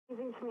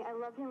Amazing to me. I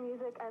love your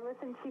music. I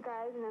listen to you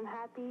guys, and I'm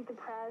happy,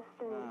 depressed,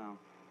 and Wow.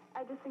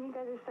 I just think you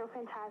guys are so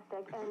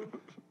fantastic.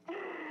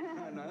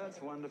 And no,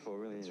 that's wonderful.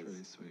 Really, That's is.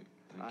 really sweet.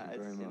 Thank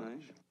you very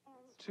much.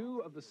 2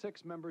 of the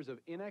 6 members of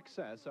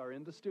INXS are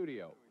in the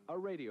studio, a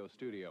radio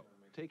studio,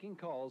 taking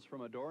calls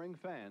from adoring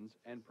fans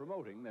and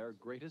promoting their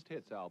greatest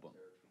hits album.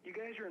 You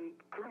guys are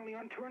currently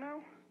on tour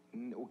now?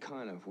 Well,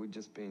 kind of. We've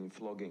just been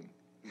flogging.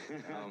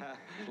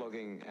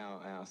 Flogging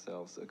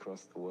ourselves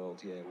across the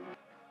world, yeah.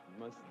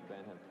 Most of the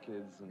band have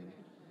kids, and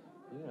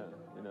yeah,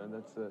 you know,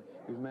 that's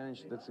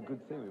a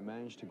good thing. We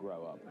managed to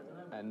grow up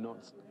and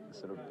not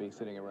sort of be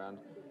sitting around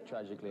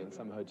tragically in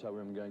some hotel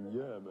room going,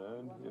 yeah,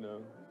 man, you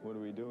know, what are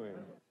we doing?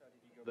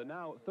 The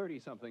now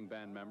 30-something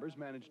band members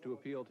managed to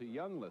appeal to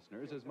young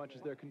listeners as much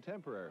as their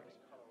contemporaries,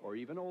 or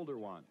even older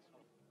ones.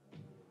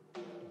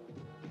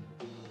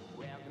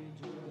 Welcome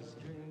to the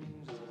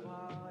strangest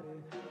party,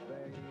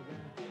 baby.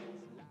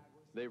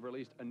 They've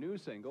released a new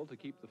single to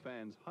keep the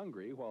fans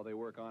hungry while they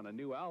work on a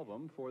new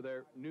album for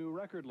their new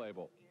record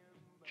label.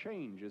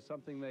 Change is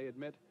something they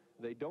admit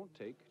they don't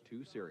take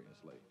too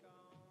seriously.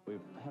 We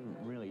haven't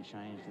really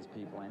changed as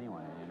people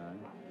anyway, you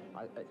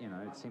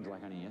know. It seems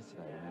like only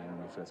yesterday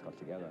when we first got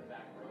together.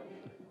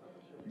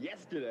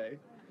 Yesterday?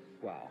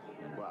 Wow.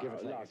 Give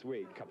it last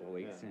week, couple of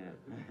weeks,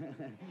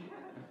 yeah.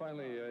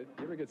 Finally, you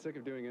ever get sick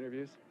of doing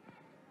interviews?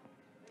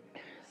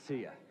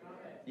 See ya.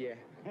 Yeah.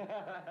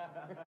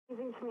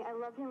 amazing to me. I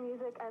love your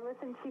music. I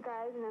listen to you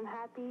guys, and I'm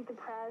happy,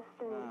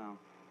 depressed, and Wow.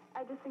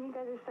 I just think you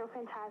guys are so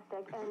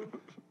fantastic.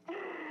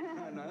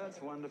 And no,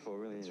 that's wonderful.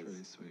 Really, That's is.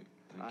 really sweet.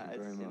 Thank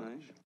you very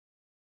much.